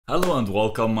Hello and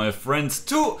welcome my friends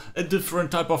to a different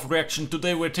type of reaction.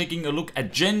 Today we're taking a look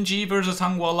at GenG versus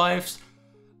Hanwha Lives.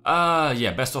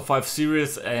 Yeah, best of 5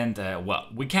 series, and well,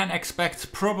 we can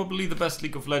expect probably the best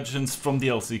League of Legends from the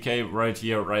LCK right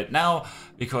here, right now,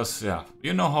 because yeah,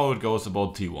 you know how it goes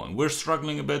about T1. We're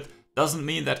struggling a bit. Doesn't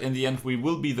mean that in the end we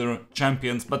will be the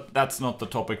champions, but that's not the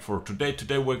topic for today.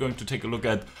 Today we're going to take a look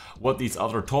at what these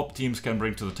other top teams can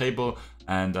bring to the table,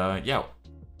 and yeah.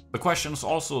 The question is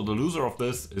also, the loser of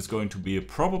this is going to be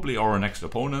probably our next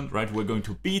opponent, right? We're going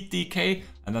to beat DK,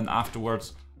 and then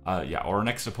afterwards, yeah, our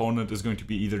next opponent is going to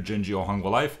be either GenG or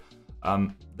Hanwha Live.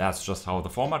 That's just how the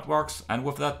format works. And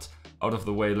with that out of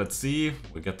the way, let's see.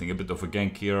 We're getting a bit of a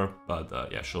gank here, but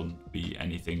yeah, shouldn't be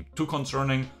anything too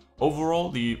concerning.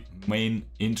 Overall, the main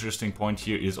interesting point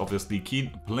here is obviously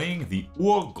Kiin playing the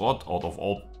Urgot out of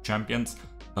all champions.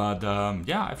 But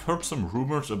yeah, I've heard some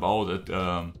rumors about it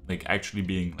like actually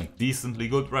being like decently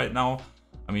good right now.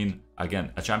 I mean,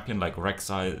 again, a champion like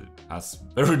Rek'Sai has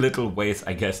very little ways,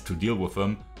 I guess, to deal with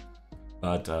him.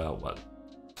 But well,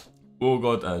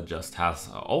 Urgot just has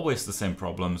always the same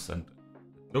problems, and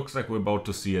it looks like we're about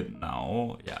to see it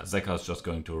now. Yeah, Zeka is just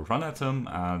going to run at him,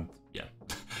 and yeah,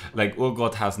 like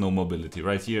Urgot has no mobility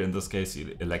right here. In this case,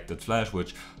 he elected Flash,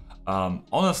 which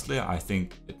honestly, I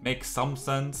think it makes some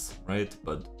sense, right?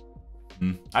 But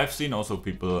I've seen also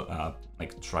people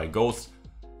like try Ghost.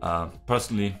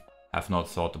 Personally, have not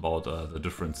thought about the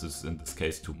differences in this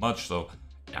case too much, so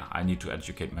yeah, I need to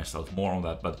educate myself more on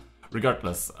that. But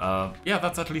regardless, yeah,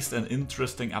 that's at least an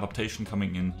interesting adaptation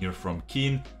coming in here from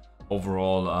Kiin.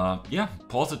 Overall, yeah,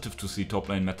 positive to see top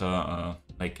lane meta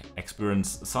like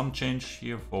experience some change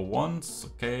here for once.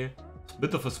 Okay.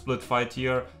 Bit of a split fight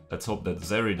here. Let's hope that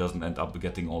Zeri doesn't end up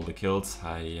getting all the kills.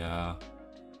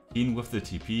 Kiin with the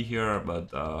TP here,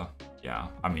 but yeah,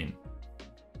 I mean,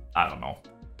 I don't know.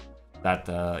 That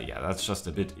yeah, that's just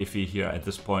a bit iffy here at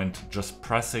this point. Just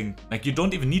pressing, like, you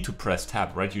don't even need to press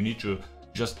tab, right? You need to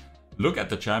just look at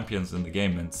the champions in the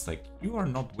game, and it's like, you are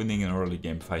not winning an early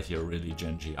game fight here, really,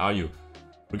 GenG, are you?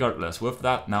 Regardless, with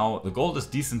that, now the gold is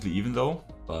decently even though,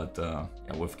 but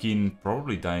yeah, with Kiin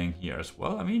probably dying here as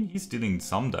well. I mean, he's dealing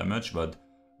some damage, but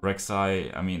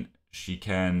Rek'Sai, I mean, she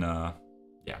can,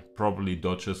 yeah, probably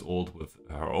dodge his ult with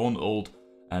her own ult,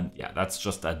 and yeah, that's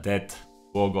just a dead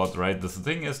Urgot, right? The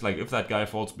thing is, like, if that guy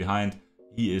falls behind,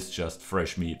 he is just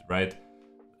fresh meat, right?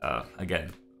 Again,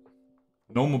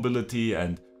 no mobility,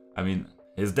 and I mean,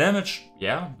 his damage,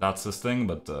 yeah, that's his thing,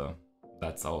 but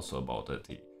that's also about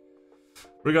it.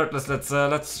 Regardless,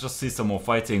 let's just see some more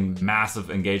fighting. Massive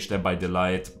engage there by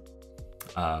Delight.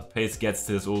 Pace gets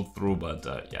his ult through, but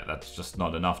yeah, that's just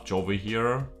not enough. Chovy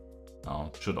here.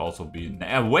 Should also be...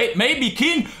 wait, maybe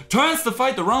Kiin turns the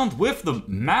fight around with the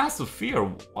massive fear.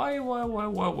 Why?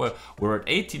 We're at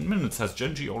 18 minutes. Has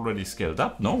GenG already scaled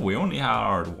up? No, we only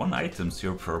had 1 items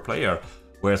here per player.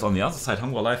 Whereas on the other side,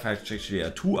 Hanwha Live actually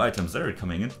had 2 items there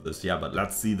coming into this. Yeah, but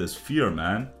let's see this fear,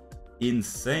 man.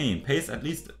 Insane. Pace at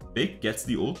least big, gets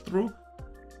the ult through,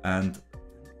 and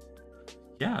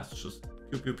yeah, it's just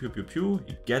pew pew pew pew pew.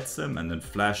 He gets him and then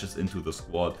flashes into the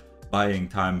squad, buying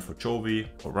time for Chovy,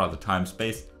 or rather time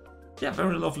space. Yeah,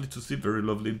 very lovely to see, very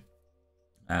lovely.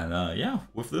 And yeah,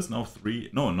 with this now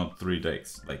not 3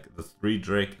 drakes, like the 3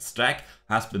 drake stack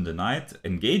has been denied.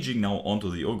 Engaging now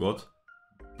onto the Urgot.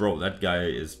 Bro, that guy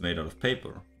is made out of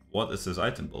paper. What is his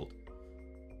item build?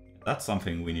 That's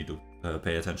something we need to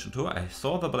pay attention to. I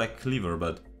saw the Black Cleaver,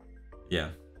 but yeah,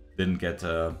 didn't get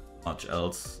much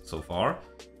else so far.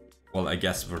 Well, I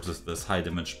guess versus this high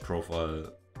damage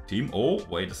profile team. Oh,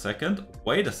 wait a second.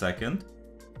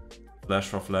 Flash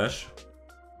for flash.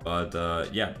 But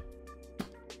yeah.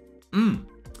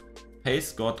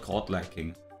 Pace got caught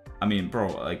lacking. I mean, bro,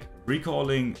 like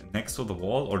recalling next to the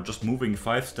wall or just moving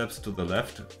 5 steps to the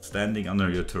left, standing under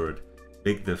your turret.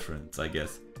 Big difference, I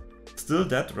guess. Still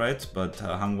dead, right? But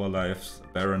Hanwha Live's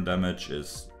Baron damage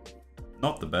is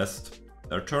not the best.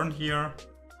 Their turn here,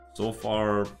 so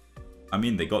far, I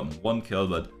mean, they got 1 kill,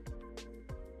 but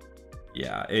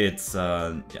yeah, it's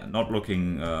yeah, not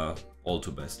looking all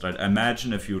too best, right?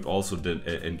 Imagine if you'd also did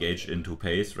engage into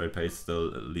Pace, right? Pace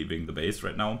still leaving the base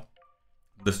right now.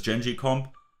 This GenG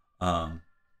comp,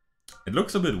 it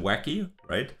looks a bit wacky,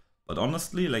 right? But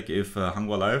honestly, like, if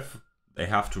Hanwha Live, they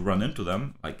have to run into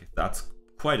them, like, that's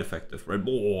quite effective, right?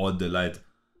 Oh, Delight.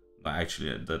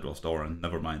 Actually, that was Doran,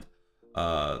 never mind.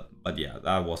 But yeah,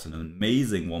 that was an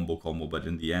amazing wombo combo, but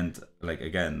in the end, like,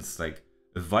 again, it's like,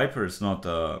 if Viper is not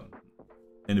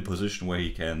in a position where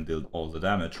he can deal all the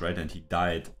damage, right, and he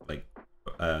died, like,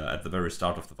 at the very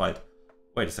start of the fight.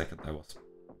 Wait a second,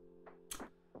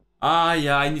 Ah,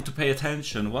 yeah, I need to pay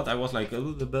attention. What? I was like,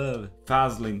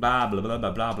 fuzzling, blah, blah, blah,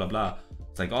 blah, blah, blah, blah.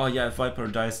 It's like, oh yeah, if Viper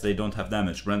dies, they don't have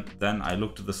damage. Then I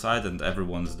look to the side and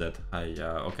everyone's dead.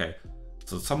 Okay.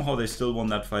 So somehow they still won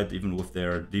that fight even with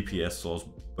their DPS source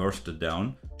bursted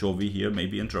down. Chovy here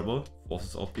maybe in trouble.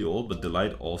 Forces out the ult, but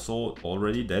Delight also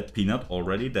already dead. Peanut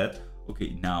already dead.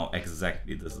 Okay, now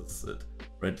exactly this is it.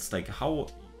 Right? It's like, how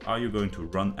are you going to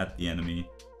run at the enemy?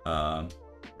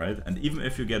 Right? And even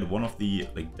if you get one of the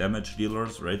like damage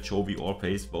dealers, right? Chovy or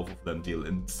Pace, both of them deal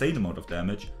insane amount of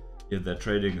damage. If they're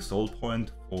trading a soul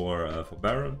point for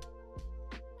Baron,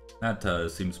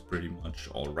 that seems pretty much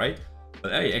alright.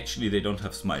 But hey, actually they don't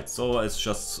have smite, so it's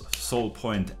just soul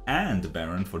point and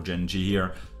Baron for GenG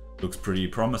here. Looks pretty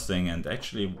promising. And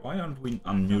actually, why aren't we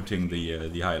unmuting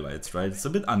the highlights, right? It's a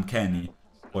bit uncanny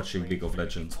watching League of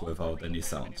Legends without any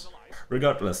sounds.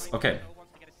 Regardless, okay.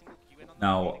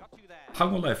 Now,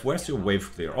 Hanwha Life, where's your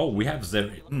wave clear? Oh, we have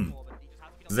Zeri.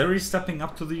 Zeri stepping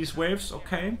up to these waves,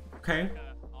 okay.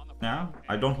 Yeah,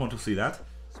 I don't want to see that.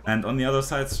 And on the other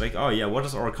side, it's like, oh yeah, what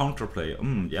is our counterplay?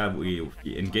 Yeah, we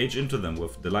engage into them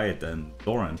with Delight and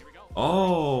Doran.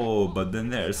 Oh, but then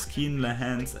there's Kiin,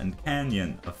 Lehans, and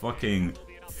Canyon, a fucking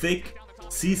thick,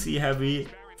 CC heavy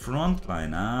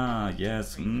frontline. Ah,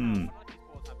 yes.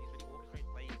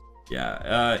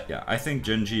 Yeah, I think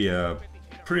GenG,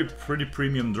 pretty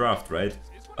premium draft, right?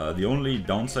 The only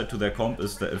downside to their comp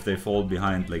is that if they fall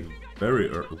behind like very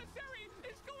early.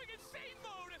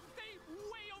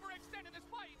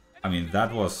 I mean,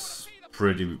 that was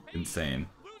pretty insane.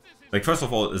 Like, first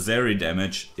of all, Zeri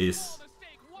damage is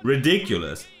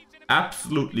ridiculous.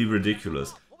 Absolutely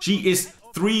ridiculous. She is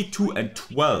 3, 2, and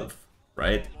 12,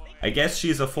 right? I guess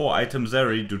she's a 4-item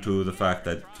Zeri due to the fact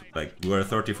that, like, we're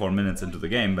 34 minutes into the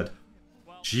game, but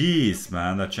jeez,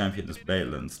 man, that champion is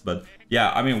balanced. But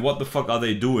yeah, I mean, what the fuck are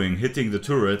they doing? Hitting the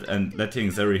turret and letting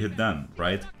Zeri hit them,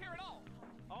 right?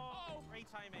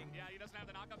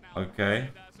 Okay.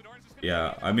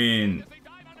 Yeah, I mean,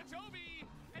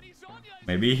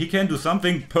 maybe he can do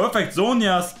something. Perfect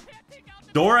Zhonya's.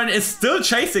 Doran is still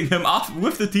chasing him up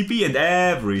with the TP and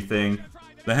everything.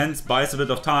 The Hens buys a bit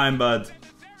of time, but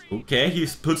okay, he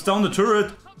puts down the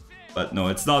turret. But no,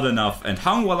 it's not enough. And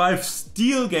Hanwha Life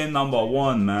steal game number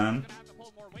 1, man.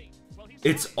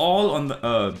 It's all on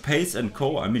the Pace and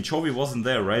Co. I mean, Chovy wasn't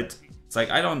there, right? It's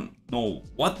like, I don't know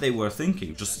what they were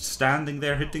thinking. Just standing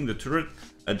there, hitting the turret,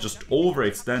 and just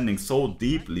overextending so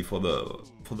deeply for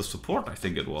the support, I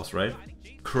think it was, right?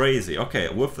 Crazy. Okay,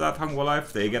 with that Hanwha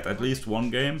Life, they get at least 1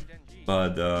 game.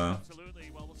 But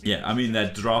yeah, I mean,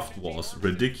 that draft was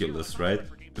ridiculous, right?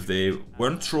 If they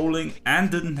weren't trolling and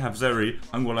didn't have Zeri,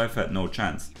 Hanwha Life had no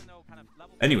chance.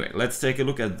 Anyway, let's take a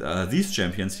look at these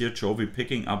champions here. Chovy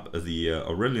picking up the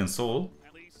Aurelion Soul.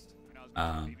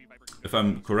 If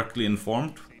I'm correctly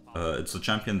informed, it's a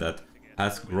champion that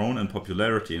has grown in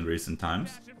popularity in recent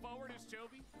times.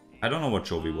 I don't know what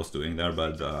Chovy was doing there,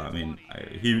 but I mean,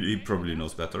 he probably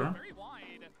knows better.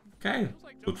 Okay,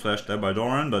 good flash there by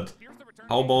Doran, but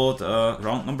how about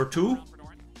round number 2?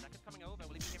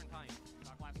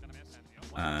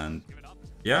 And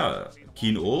yeah,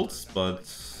 Kiin ults, but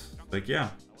like, yeah,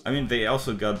 I mean, they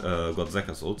also got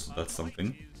Zeka's ult, so that's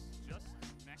something.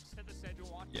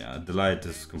 Yeah, Delight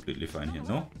is completely fine here,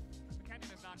 no?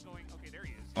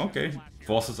 Okay,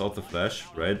 forces out the flash,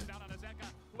 right?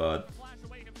 But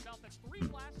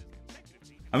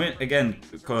I mean, again,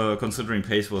 considering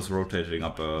Pace was rotating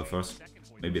up first,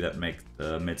 maybe that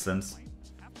made sense.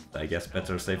 I guess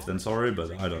better safe than sorry,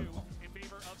 but I don't know.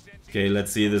 Okay,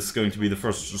 let's see. This is going to be the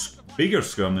first bigger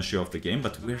skirmish of the game,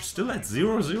 but we're still at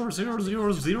 0, 0, 0,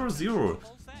 0, 0, 0.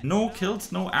 No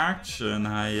kills, no action.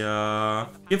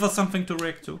 Give us something to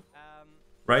react to.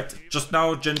 Right? Just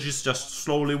now, GenG's just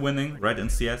slowly winning, right, in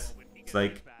CS. It's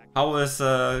like, how is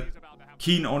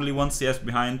Kiin only 1 CS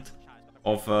behind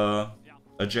of a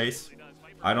Jace?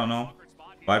 I don't know.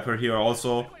 Viper here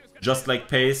also, just like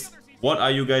Pace. What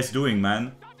are you guys doing,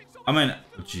 man? I mean,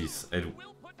 jeez, it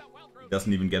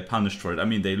doesn't even get punished for it. I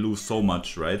mean, they lose so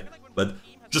much, right? But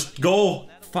just go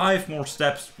 5 more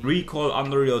steps, recall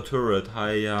under your turret.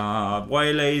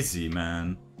 Why lazy,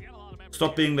 man?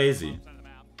 Stop being lazy.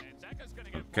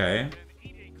 Okay.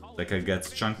 Zeka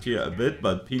gets chunked here a bit,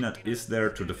 but Peanut is there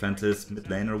to defend his mid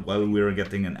laner while we're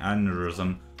getting an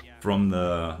aneurysm from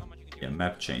the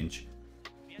map change.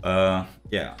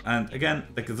 Yeah, and again,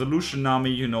 like the Lucian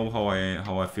Nami, you know how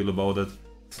I feel about it.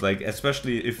 It's like,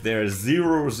 especially if there's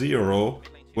 0-0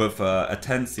 with a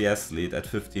 10 CS lead at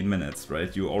 15 minutes,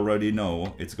 right? You already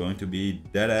know it's going to be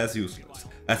dead as useless,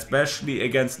 especially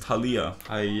against Talia.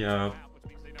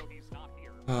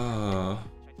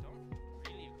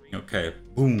 Okay,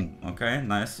 boom. Okay,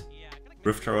 nice.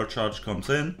 Rift Herald charge comes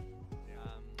in.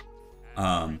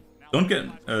 Don't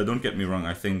get me wrong.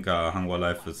 I think Hanwha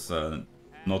Life is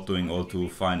not doing all too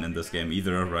fine in this game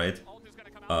either, right?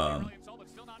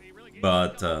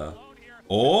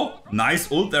 Oh,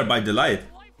 nice ult there by Delight.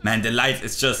 Man, Delight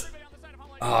is just,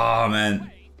 oh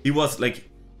man, he was like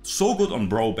so good on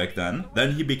Bro back then.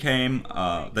 Then he became,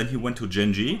 then he went to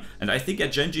GenG, and I think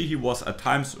at GenG he was at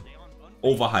times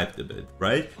overhyped a bit,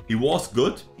 right? He was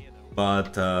good,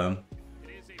 but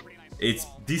it's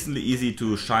decently easy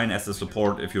to shine as a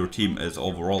support if your team is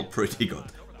overall pretty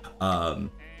good,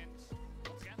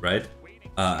 right?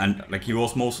 And like he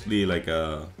was mostly like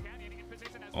a,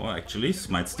 oh actually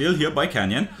Smite Steal here by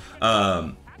Canyon.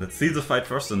 Let's see the fight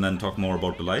first and then talk more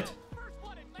about the light.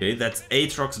 Okay, that's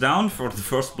 8 rocks down for the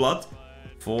first blood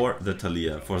for the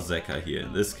Talia, for Zeka here.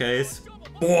 In this case,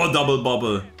 oh, double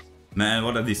bubble. Man,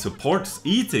 what are these supports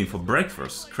eating for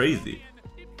breakfast? Crazy.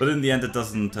 But in the end, it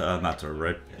doesn't matter,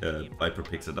 right? Viper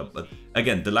picks it up. But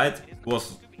again, the light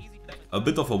was a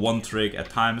bit of a one trick at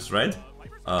times, right?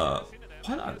 What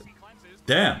are they?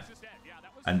 Damn.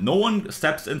 And no one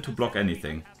steps in to block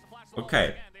anything.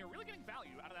 Okay.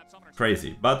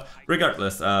 Crazy. But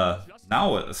regardless,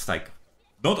 now it's like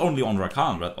not only on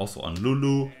Rakan, but also on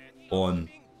Lulu, on...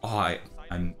 Oh,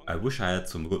 I wish I had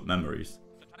some good memories.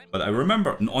 But I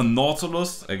remember on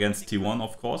Nautilus against T1,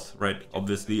 of course, right?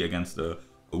 Obviously against a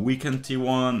weakened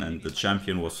T1, and the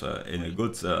champion was in a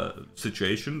good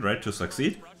situation, right, to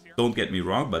succeed. Don't get me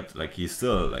wrong, but like he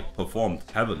still like performed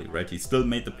heavily, right? He still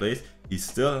made the plays. He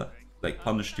still like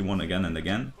punished T1 again and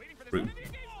again.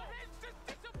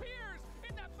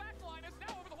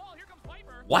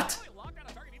 What?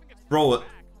 Bro,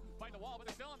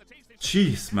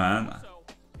 jeez, man.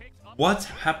 What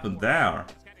happened there?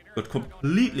 Got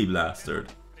completely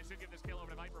blasted.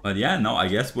 But yeah, no, I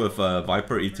guess with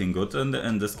Viper eating good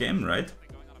in this game, right?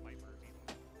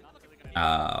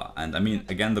 And I mean,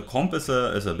 again, the comp is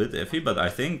a bit iffy, but I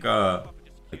think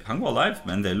like Hanwha Life,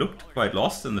 man, they looked quite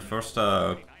lost in the first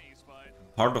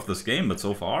part of this game, but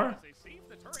so far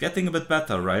it's getting a bit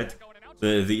better, right?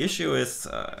 The issue is,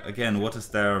 again, what is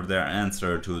their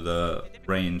answer to the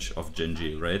range of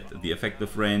GenG, right? The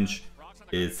effective range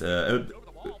is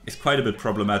quite a bit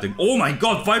problematic. Oh my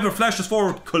god, Viper flashes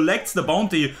forward, collects the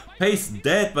bounty, pays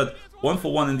dead, but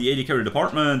 1-for-1 in the AD carry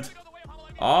department.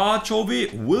 Ah,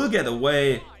 Chovy will get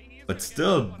away, but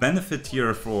still benefit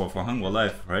here for Hanwha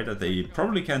Life, right? They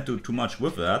probably can't do too much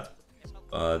with that.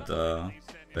 But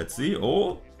let's see.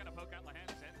 Oh,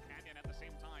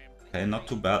 okay, not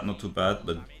too bad,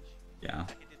 but yeah.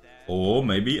 Oh,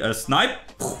 maybe a snipe.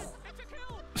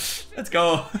 Let's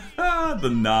go. The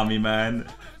Nami, man.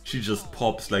 She just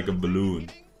pops like a balloon.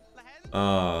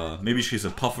 Maybe she's a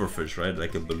pufferfish, right?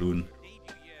 Like a balloon.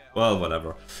 Well,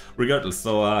 whatever. Regardless,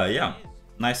 so yeah.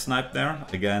 Nice snipe there.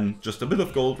 Again, just a bit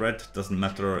of gold, right? Doesn't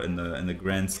matter in the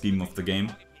grand scheme of the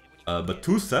game. But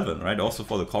 2-7, right? Also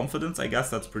for the confidence, I guess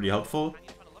that's pretty helpful.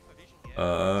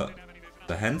 The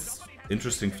hands,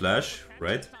 interesting flash,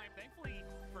 right?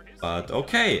 But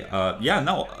okay, yeah,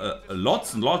 now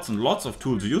lots and lots of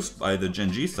tools used by the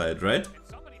GenG side, right?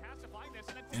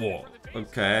 Whoa,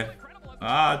 okay.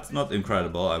 It's not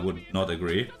incredible, I would not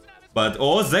agree. But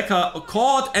oh, Zeka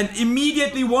caught and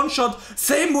immediately one-shot.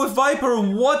 Same with Viper,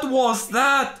 what was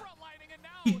that?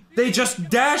 They just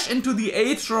dash into the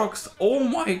Aatrox. Oh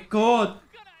my god.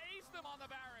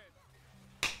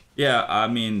 Yeah, I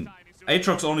mean,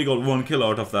 Aatrox only got 1 kill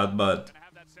out of that, but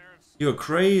you're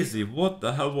crazy. What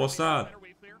the hell was that?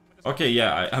 Okay,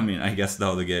 yeah, I mean, I guess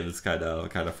now the game is kind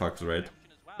of fucked, right?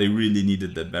 They really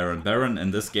needed the Baron. Baron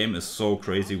in this game is so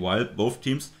crazy wild. Both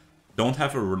teams don't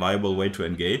have a reliable way to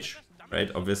engage,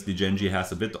 right? Obviously, GenG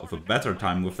has a bit of a better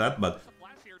time with that, but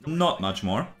not much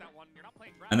more.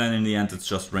 And then in the end, it's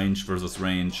just range versus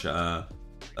range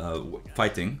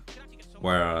fighting,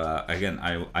 where again,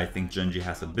 I think GenG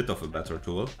has a bit of a better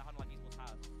tool.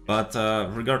 But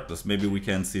regardless, maybe we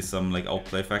can see some like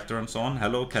outplay factor and so on.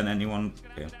 Hello, can anyone?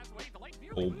 Okay.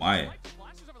 Oh my.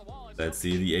 Let's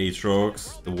see the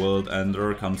Aatrox, the World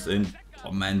Ender comes in.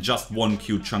 Oh man, just 1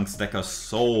 Q chunks Decker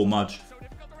so much.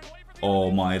 Oh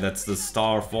my, that's the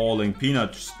star falling.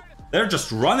 Peanuts, they're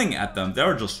just running at them.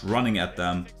 They're just running at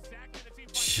them.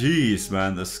 Jeez,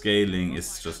 man, the scaling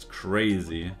is just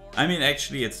crazy. I mean,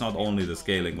 actually, it's not only the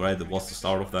scaling, right? It was the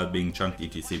start of that being chunked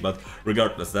ETC, but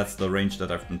regardless, that's the range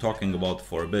that I've been talking about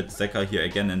for a bit. Zeka here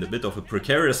again in a bit of a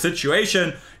precarious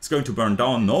situation. It's going to burn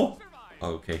down, no?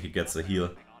 Okay, he gets a heal.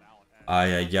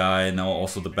 Yeah, now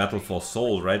also the battle for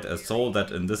Soul, right? A Soul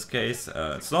that in this case,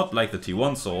 it's not like the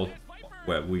T1 Soul,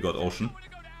 where we got Ocean.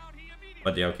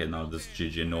 But yeah, okay, now this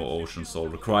GG, no Ocean Soul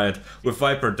required. With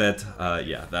Viper dead,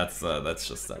 yeah, that's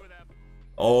just that.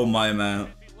 Oh my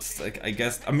man. It's like, I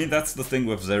guess, I mean, that's the thing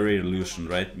with Zeri Illusion,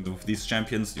 right? With these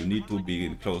champions, you need to be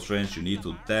in close range, you need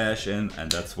to dash in,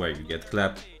 and that's where you get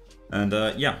clapped. And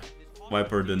yeah,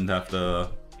 Viper didn't have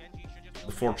the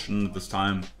fortune this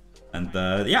time. And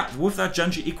yeah, with that,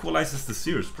 GenG equalizes the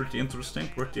series. Pretty interesting,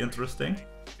 pretty interesting.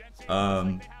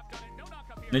 And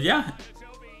yeah,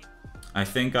 I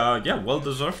think, yeah, well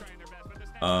deserved.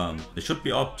 They should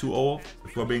be up 2-0,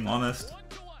 if we're being honest.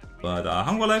 But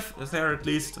Hangwalife is there at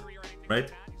least,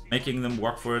 right? Making them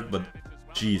work for it, but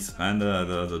jeez, man,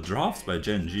 the drafts by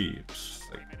GenG,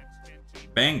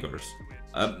 like bangers.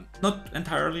 Not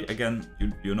entirely, again,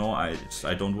 you know, I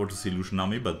don't want to see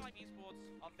Lucianami, but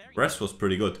the rest was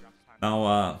pretty good.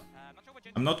 Now,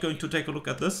 I'm not going to take a look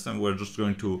at this, and we're just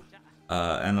going to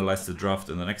analyze the draft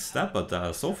in the next step,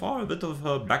 but so far a bit of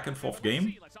a back and forth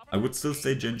game. I would still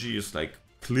say GenG is like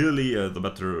clearly the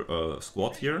better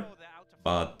squad here,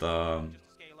 but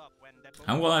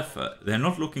Hangwalife, they're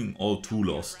not looking all too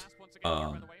lost.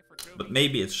 But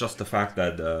maybe it's just the fact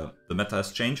that the meta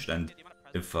has changed, and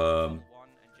if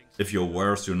you're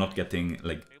worse, you're not getting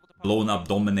like blown up,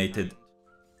 dominated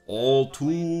all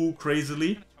too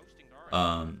crazily.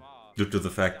 Due to the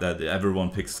fact that everyone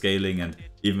picks scaling, and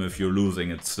even if you're losing,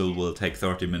 it still will take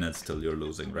 30 minutes till you're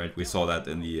losing, right? We saw that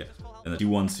in the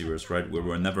T1 series, right? We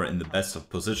were never in the best of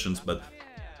positions, but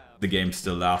the game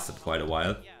still lasted quite a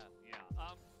while.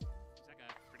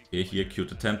 Okay, here,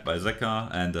 cute attempt by Zeka,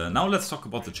 and now let's talk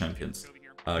about the champions.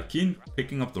 Kiin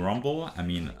picking up the Rumble. I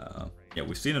mean, yeah,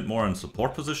 we've seen it more in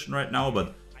support position right now,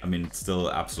 but I mean, it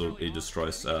still absolutely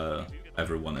destroys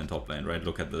everyone in top lane, right?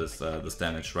 Look at this, this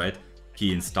damage, right?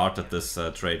 Kiin started this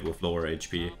trade with lower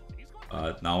HP.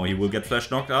 Now he will get flash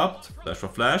knocked out, flash for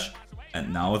flash,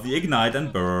 and now the ignite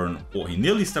and burn. Oh, he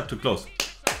nearly stepped too close.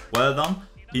 Well done.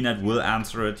 Peanut will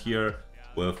answer it here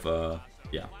with,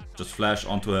 yeah, just flash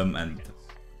onto him, and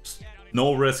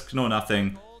no risk, no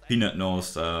nothing. Peanut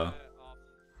knows, yeah.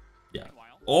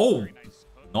 Oh,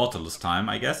 Nautilus time,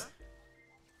 I guess.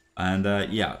 And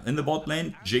yeah, in the bot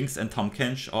lane, Jinx and Tahm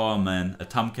Kench. Oh man, a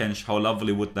Tahm Kench, how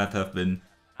lovely would that have been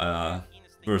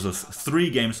versus 3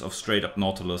 games of straight up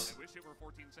Nautilus.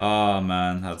 Oh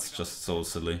man, that's just so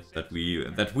silly that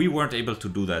we weren't able to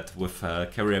do that with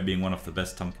Keria being one of the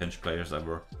best Tahm Kench players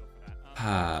ever.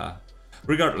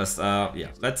 Regardless, yeah,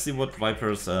 let's see what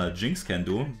Viper's Jinx can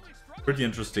do. Pretty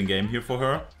interesting game here for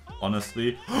her,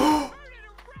 honestly.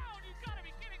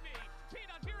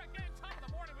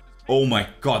 Oh my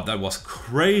god, that was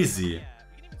crazy.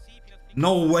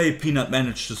 No way Peanut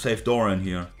managed to save Doran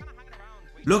here.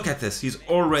 Look at this, he's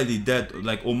already dead.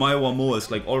 Like, Omaiwa Mo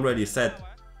is like already set.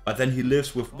 But then he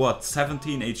lives with what,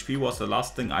 17 HP was the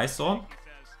last thing I saw?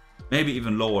 Maybe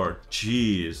even lower,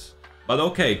 jeez. But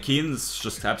okay, Kiin's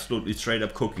just absolutely straight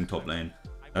up cooking top lane.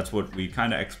 That's what we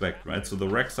kind of expect, right? So the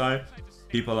Rek'Sai,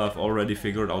 people have already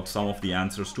figured out some of the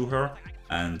answers to her.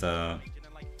 And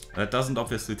that doesn't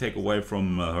obviously take away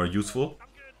from her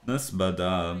usefulness. But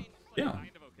yeah,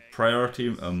 priority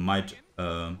might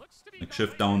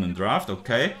shift down in draft,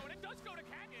 okay.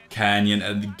 Canyon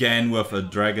again with a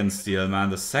Dragon Steel, man.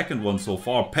 The second one so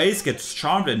far. Pace gets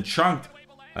charmed and chunked.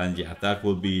 And yeah, that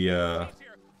will be...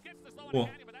 Well,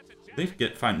 they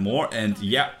find more. And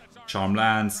yeah, Charm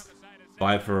lands.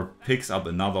 Viper picks up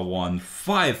another one.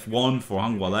 5-1 for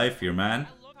Hangwalife here, man.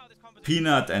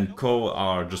 Peanut and Co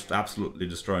are just absolutely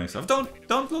destroying stuff.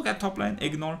 Don't look at top lane.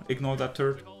 Ignore that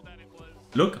turret.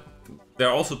 Look, they're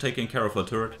also taking care of a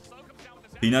turret.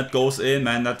 Peanut goes in,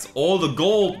 man. That's all the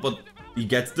gold, but he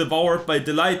gets devoured by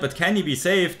Delight. But can he be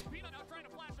saved?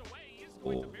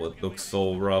 Oh, it looks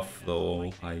so rough,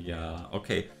 though. Yeah,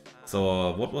 okay.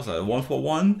 So what was that?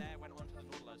 1-for-1?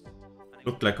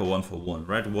 Looked like a 1-for-1,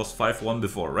 right? It was 5-1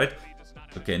 before, right?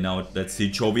 Okay, now let's see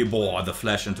Chovy. Boah, the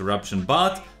flash interruption,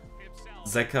 but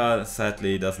Zeka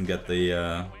sadly doesn't get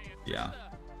the yeah.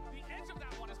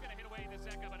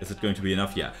 Is it going to be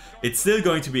enough? Yeah, it's still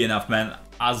going to be enough, man.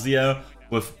 Azir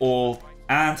with ult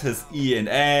and his E and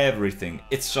everything.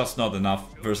 It's just not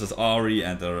enough versus Ahri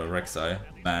and the Rek'Sai.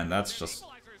 Man, that's just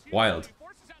wild.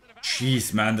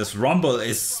 Jeez, man, this Rumble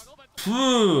is...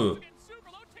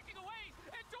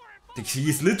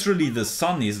 He's literally the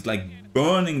sun. He's like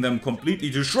burning them completely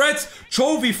to shreds.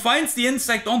 Chovy finds the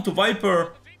insect onto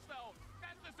Viper.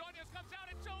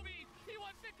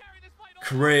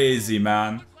 Crazy,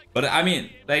 man. But I mean,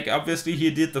 like, obviously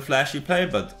he did the flashy play,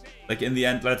 but like in the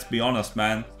end, let's be honest,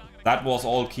 man. That was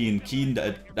all Kiin. Kiin,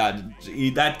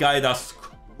 that guy does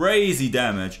crazy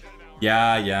damage.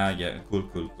 Yeah.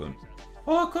 Cool.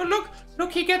 Oh, good,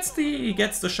 look, he gets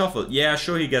the shuffle. Yeah,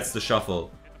 sure, he gets the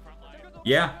shuffle.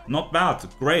 Yeah, not bad,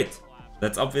 great.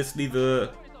 That's obviously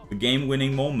the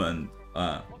game-winning moment.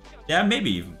 Yeah,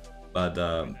 maybe even, but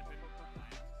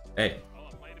hey.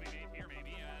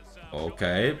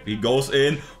 Okay, he goes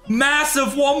in.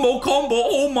 Massive wombo combo,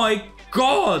 oh my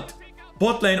god!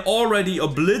 Bot lane already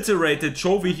obliterated.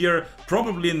 Chovy here,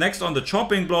 probably next on the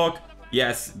chopping block.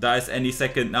 Yes, dies any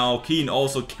second now. Kiin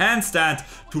also can't stand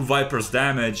to Viper's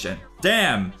damage. And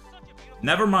damn!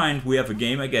 Never mind, we have a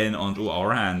game again onto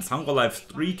our hands. HLE's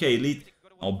 3k lead,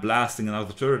 now blasting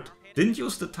another turret. Didn't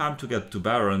use the time to get to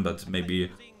Baron, but maybe,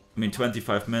 I mean,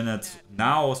 25 minutes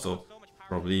now, so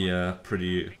probably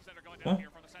pretty... Well,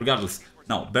 regardless.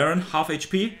 Now, Baron, half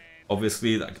HP.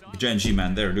 Obviously, like, GenG,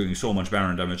 man, they're doing so much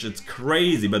Baron damage. It's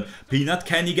crazy, but Peanut,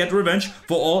 can he get revenge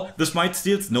for all the smite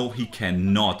steals? No, he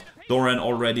cannot. Doran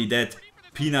already dead.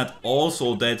 Peanut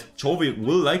also dead. Chovy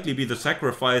will likely be the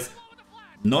sacrifice.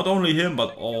 Not only him,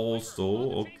 but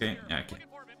also... Okay, yeah, okay.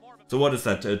 So what is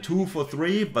that? 2 for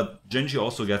 3, but GenG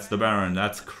also gets the Baron.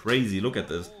 That's crazy. Look at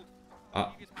this.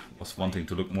 I was wanting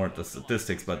to look more at the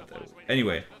statistics, but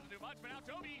anyway.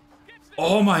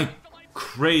 Oh my...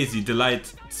 Crazy.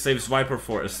 Delight saves Viper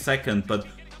for a second, but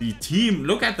the team,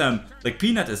 look at them. Like,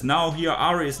 Peanut is now here,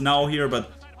 Ari is now here,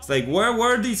 but it's like, where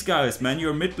were these guys, man?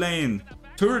 Your mid lane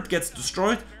turret gets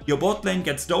destroyed, your bot lane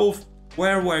gets dove.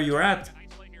 Where were you at?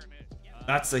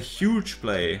 That's a huge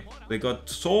play. They got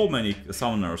so many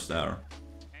summoners there.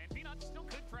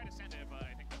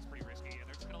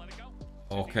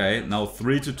 Okay, now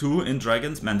 3-2 in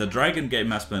Dragons. Man, the Dragon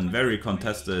game has been very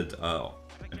contested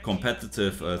and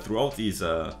competitive throughout these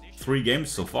 3 games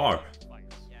so far.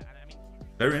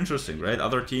 Very interesting, right?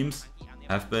 Other teams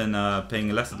have been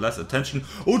paying less and less attention.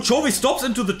 Oh, Chovy stops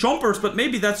into the chompers, but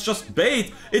maybe that's just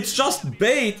bait. It's just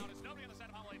bait.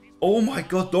 Oh my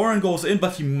god, Doran goes in,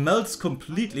 but he melts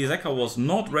completely. Zeka was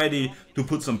not ready to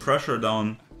put some pressure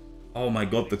down. Oh my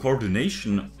god, the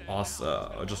coordination was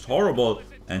just horrible.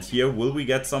 And here, will we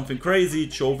get something crazy?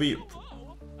 Chovy...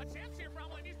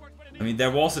 I mean,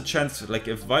 there was a chance, like,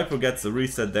 if Viper gets a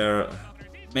reset there,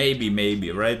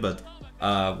 maybe, right? But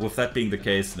with that being the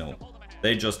case, no.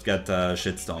 They just get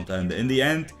shit-stomped. And in the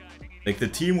end, like, the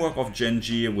teamwork of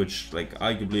GenG, which, like,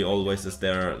 arguably always is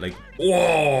there, like,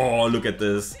 whoa, look at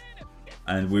this.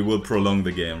 And we will prolong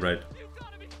the game, right?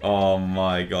 Oh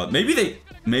my god. Maybe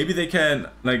they can,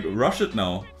 like, rush it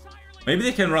now. Maybe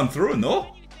they can run through,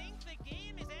 no?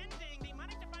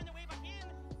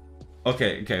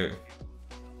 Okay.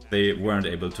 They weren't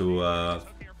able to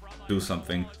do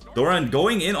something. Doran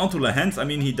going in onto Lehens, I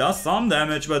mean, he does some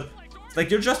damage, but it's like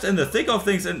you're just in the thick of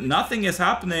things and nothing is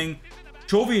happening.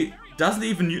 Chovy doesn't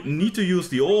even need to use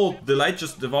the ult. The light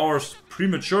just devours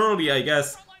prematurely, I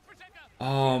guess.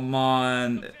 Oh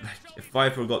man, like, if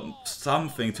Viper got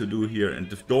something to do here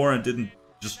and if Doran didn't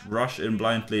just rush in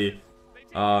blindly,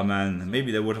 man,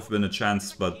 maybe there would have been a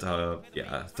chance, but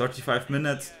yeah, 35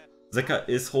 minutes. Zeka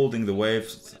is holding the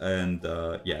waves, and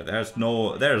yeah, there's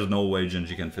no way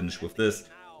GenG can finish with this.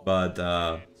 But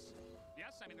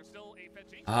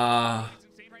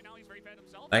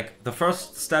like, the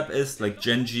first step is like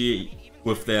GenG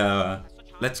with their,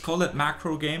 let's call it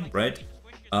macro game, right?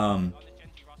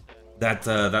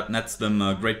 That nets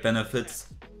them great benefits,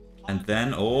 and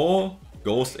then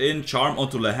goes in, charm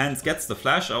onto Lehens, gets the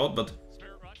flash out, but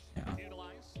yeah.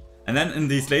 And then in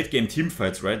these late game team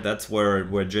fights, right, that's where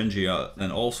GenG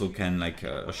then also can like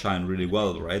shine really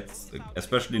well, right?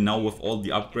 Especially now with all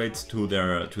the upgrades to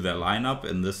their lineup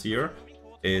in this year,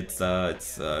 it's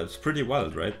pretty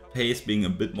wild, right? Pace being a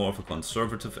bit more of a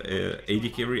conservative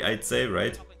AD carry, I'd say,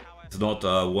 right? It's not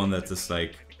one that is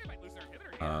like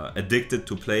addicted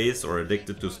to plays or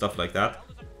addicted to stuff like that,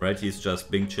 right? He's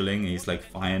just being chilling. He's like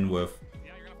fine with.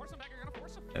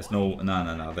 There's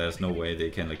no way they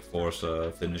can like force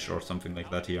a finish or something like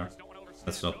that here.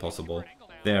 That's not possible.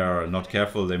 They are not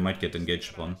careful, they might get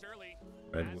engaged upon.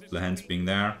 Right, with the hands being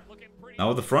there.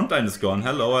 Now the front line is gone.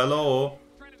 Hello.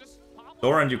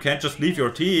 Doran, you can't just leave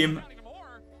your team.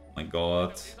 Oh my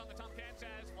god.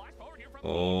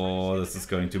 Oh, this is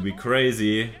going to be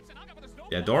crazy.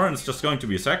 Yeah, Doran is just going to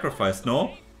be sacrificed,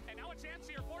 no?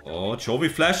 Oh, Chovy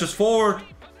flashes forward.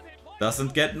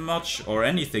 Doesn't get much or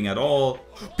anything at all.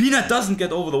 Peanut doesn't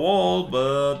get over the wall,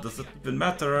 but does it even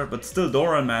matter? But still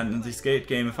Doran, man, in these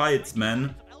game fights,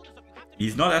 man.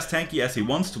 He's not as tanky as he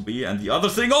wants to be. And the other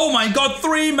thing, oh my god,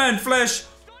 3-man flash!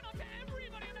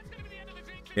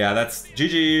 Yeah, that's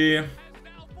GG.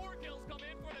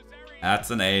 That's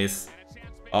an ace.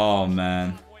 Oh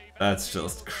man, that's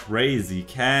just crazy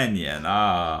canyon.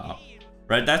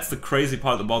 Right, that's the crazy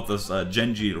part about this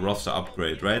GenG roster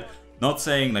upgrade, right? Not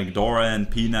saying like Doran,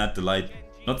 Peanut, Delight,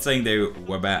 not saying they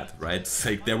were bad, right? It's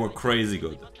like they were crazy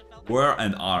good. Were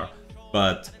and are.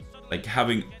 But like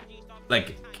having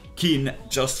like Kiin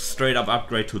just straight up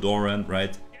upgrade to Doran,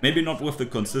 right? Maybe not with the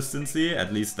consistency,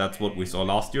 at least that's what we saw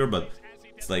last year, but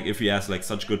it's like if he has like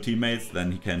such good teammates,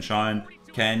 then he can shine.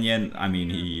 Canyon, I mean,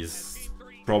 he's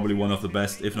probably one of the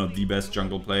best, if not the best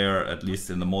jungle player, at least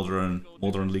in the modern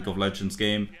League of Legends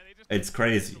game. It's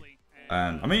crazy.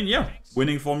 And I mean, yeah,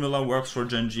 winning formula works for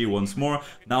GenG once more.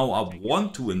 Now up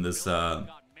 1-2 in this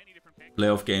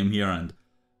playoff game here, and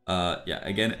yeah,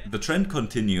 again, the trend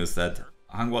continues that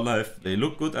Hanwha Life, they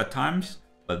look good at times,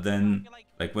 but then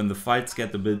like when the fights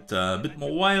get a bit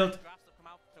more wild,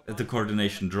 the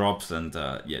coordination drops, and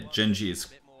yeah, GenG is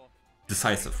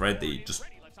decisive, right? They just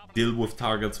deal with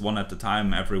targets one at a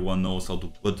time. Everyone knows how to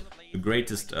put the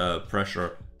greatest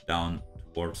pressure down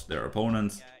towards their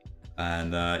opponents.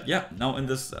 And yeah, now in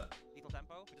this,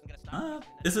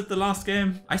 is it the last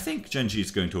game? I think GenG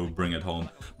is going to bring it home.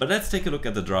 But let's take a look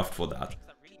at the draft for that.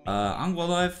 Hanwha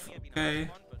Life, okay,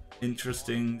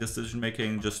 interesting decision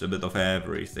making, just a bit of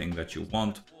everything that you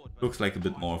want. Looks like a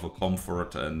bit more of a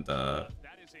comfort and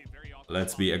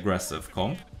let's be aggressive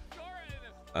comp.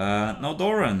 Now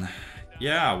Doran,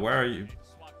 yeah, where are you?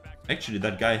 Actually,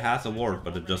 that guy has a ward,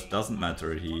 but it just doesn't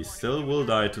matter. He still will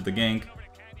die to the gank.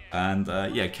 And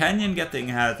yeah, Canyon getting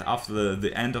ahead after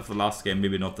the end of the last game,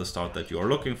 maybe not the start that you are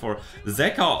looking for.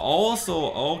 Zeka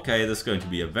also, okay, this is going to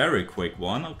be a very quick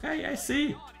one. Okay, I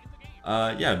see.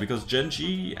 Yeah, because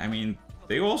GenG, I mean,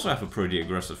 they also have a pretty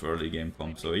aggressive early game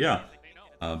comp. So yeah,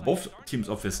 both teams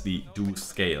obviously do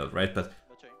scale, right? But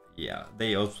yeah,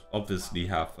 they obviously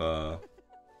have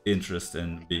interest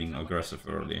in being aggressive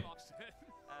early.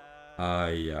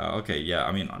 Yeah, okay, yeah,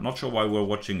 I mean, I'm not sure why we're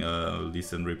watching a Lee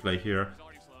Sin replay here.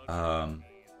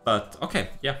 But okay,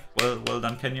 yeah, well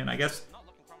done, Canyon, I guess.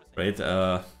 Right,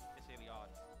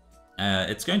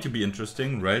 it's going to be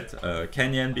interesting, right?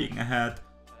 Canyon being ahead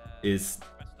is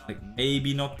like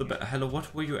maybe not the best. Hello,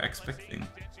 what were you expecting?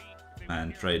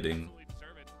 Man, trading.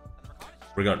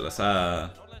 Regardless,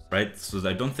 right? So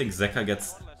I don't think Zeka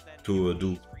gets to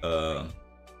do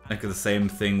like the same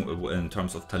thing in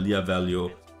terms of Talia value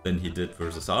than he did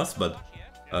versus us, but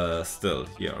still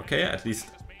here, okay, at least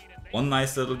one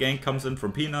nice little gank comes in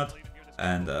from Peanut,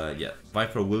 and yeah,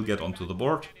 Viper will get onto the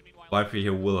board. Viper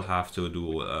here will have to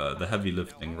do the heavy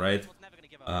lifting, right?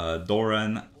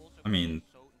 Doran, I mean,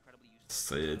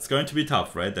 it's going to be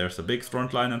tough, right? There's a big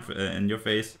front line in your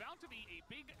face.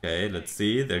 Okay, let's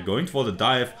see, they're going for the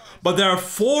dive, but there are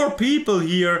 4 people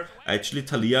here. Actually,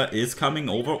 Talia is coming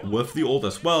over with the ult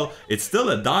as well. It's still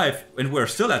a dive, and we're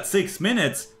still at 6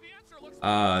 minutes.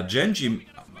 GenG,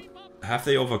 have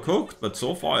they overcooked? But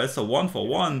so far it's a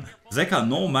 1-for-1. Zeka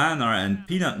no mana and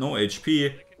Peanut no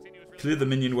HP. Clear the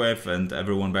minion wave and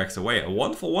everyone backs away. A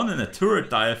 1-for-1 in a turret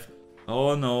dive.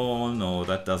 Oh no, no,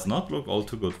 that does not look all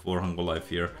too good for Hanwha Life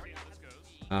here.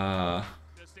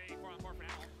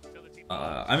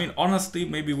 I mean, honestly,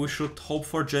 maybe we should hope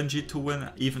for GenG to win,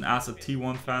 even as a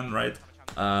T1 fan, right?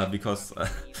 Because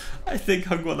I think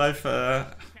Hanwha Life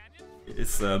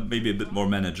is maybe a bit more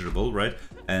manageable, right?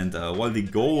 And while the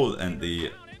goal and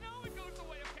the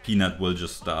Peanut will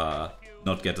just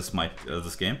not get a smite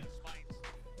this game.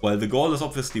 While the goal is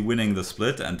obviously winning the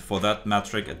split, and for that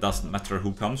metric, it doesn't matter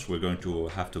who comes, we're going to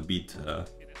have to beat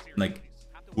like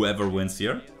whoever wins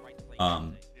here.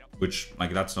 Which,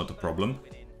 like, that's not a problem.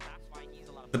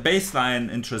 The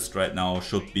baseline interest right now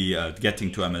should be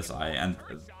getting to MSI, and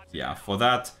yeah, for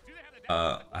that,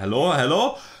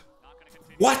 hello?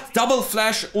 What? Double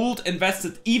flash ult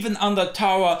invested even under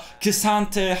tower.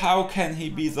 Kisante, how can he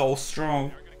be so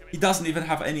strong? He doesn't even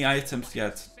have any items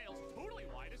yet.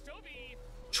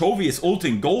 Chovy is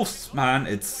ulting ghosts, man.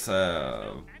 It's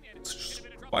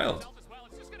wild.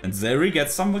 And Zeri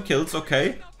gets some kills,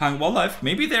 okay. Hanwha Life,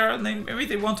 maybe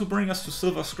they want to bring us to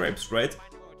silver scrapes, right?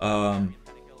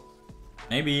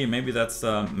 Maybe that's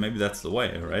the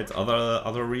way, right?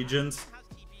 Other regions,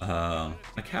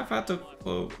 like, have had a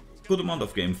good amount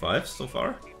of game 5s so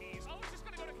far.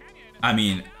 I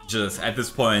mean, just at this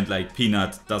point, like,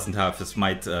 Peanut doesn't have his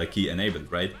smite key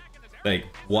enabled, right? Like,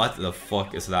 what the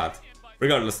fuck is that?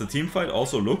 Regardless, the team fight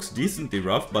also looks decently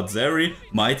rough, but Zeri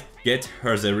might get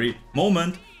her Zeri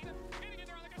moment.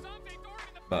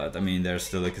 But I mean, there's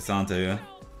still a Kisante here.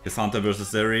 Kisante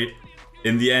versus Zeri.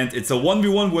 In the end, it's a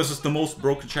 1v1 versus the most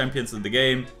broken champions in the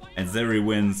game, and Zeri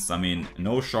wins. I mean,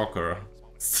 no shocker.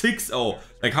 6-0.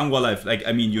 Like, Hanwha Life, like,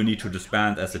 I mean, you need to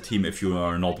disband as a team if you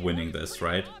are not winning this,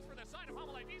 right?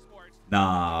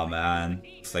 Nah, man.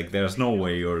 It's like, there's no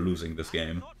way you're losing this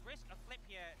game.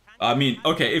 I mean,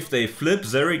 okay, if they flip,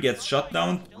 Zeri gets shut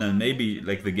down, then maybe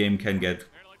like the game can get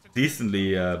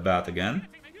decently bad again.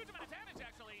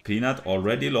 Peanut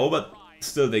already low, but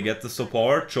still they get the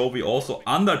support. Chovy also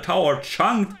under tower,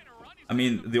 chunked. I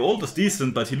mean, the ult is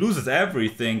decent, but he loses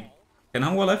everything. Can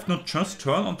Hanwha Life not just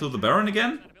turn onto the Baron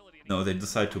again? No, they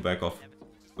decide to back off.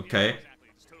 Okay.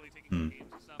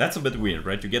 That's a bit weird,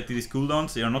 right? You get these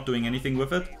cooldowns, they are not doing anything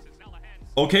with it.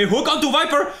 Okay, hook onto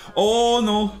Viper! Oh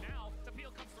no.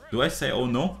 Do I say oh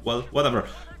no? Well, whatever.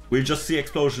 We'll just see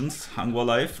explosions. Hanwha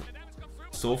Life.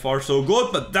 So far so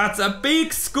good, but that's a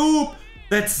big scoop!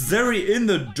 That's Zeri in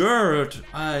the dirt.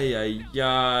 Ay, ay,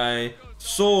 ay.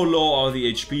 So low are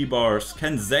the HP bars.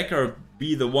 Can Zeka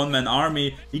be the one-man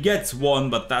army? He gets one,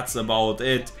 but that's about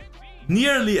it.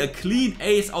 Nearly a clean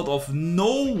ace out of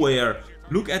nowhere.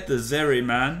 Look at the Zeri,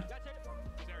 man.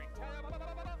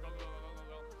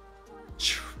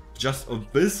 Just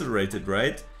eviscerated,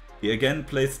 right? He again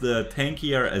plays the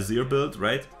tankier Azir build,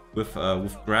 right? With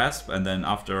grasp, and then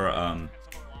after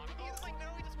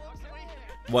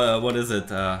well, what is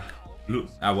it?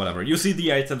 Whatever. You see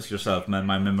the items yourself, man.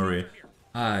 My memory.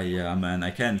 Yeah, man.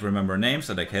 I can't remember names,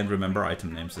 and I can't remember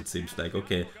item names. It seems like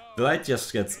okay. The light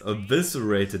just gets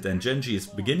eviscerated, and GenG is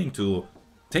beginning to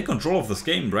take control of this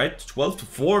game, right? 12 to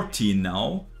 14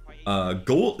 now.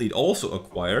 Gold lead also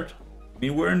acquired. I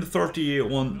mean, we're in the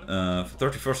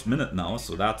 31st minute now,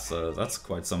 so that's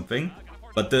quite something.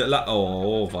 But the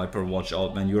oh, Viper, watch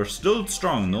out, man! You're still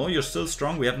strong, no? You're still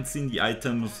strong. We haven't seen the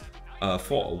items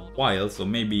for a while, so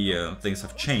maybe things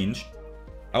have changed.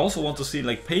 I also want to see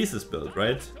like Pace's build,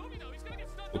 right?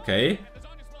 Okay.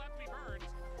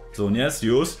 Sonya's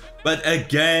used, but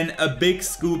again a big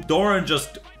scoop. Doran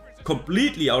just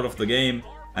completely out of the game,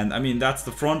 and I mean that's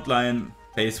the front line.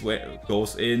 Pace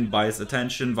goes in, buys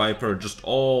attention. Viper just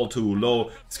all too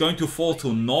low. It's going to fall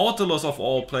to Nautilus of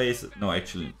all places. No,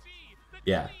 actually,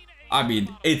 yeah. I mean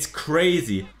it's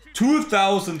crazy.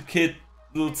 2,000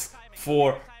 kills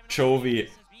for Chovy.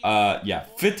 Yeah,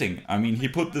 fitting. I mean, he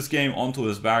put this game onto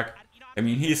his back. I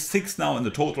mean, he's 6th now in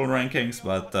the total rankings,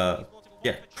 but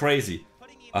yeah, crazy.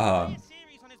 I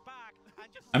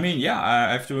mean, yeah,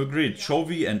 I have to agree.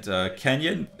 Chovy and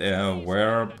Canyon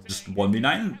were just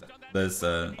 1v9 this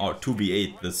or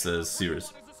 2v8 this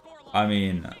series. I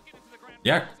mean,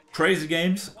 yeah, crazy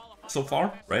games so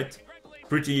far, right?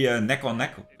 Pretty neck on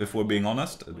neck, if we're being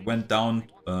honest. It went down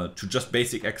to just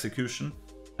basic execution.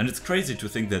 And it's crazy to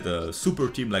think that a super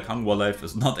team like Hanwha Life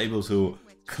is not able to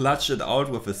clutch it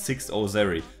out with a 6-0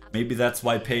 Zeri. Maybe that's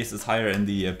why Pace is higher in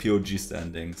the POG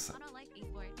standings.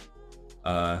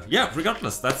 Yeah,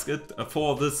 regardless, that's it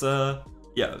for this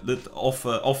yeah, lit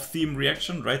off-theme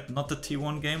reaction, right? Not the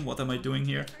T1 game, what am I doing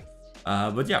here?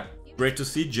 But yeah, great to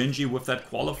see GenG with that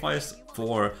qualifies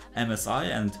for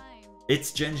MSI, and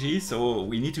it's GenG, so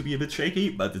we need to be a bit shaky,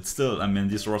 but it's still, I mean,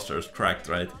 this roster is cracked,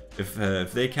 right?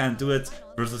 If they can't do it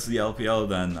versus the LPL,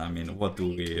 then I mean, what do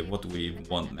we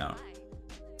want now?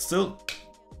 Still,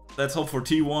 let's hope for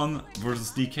T1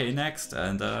 versus DK next,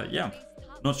 and yeah,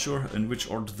 not sure in which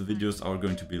order the videos are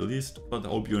going to be released, but I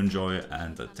hope you enjoy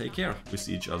and take care. We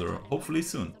see each other hopefully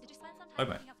soon. Bye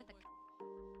bye.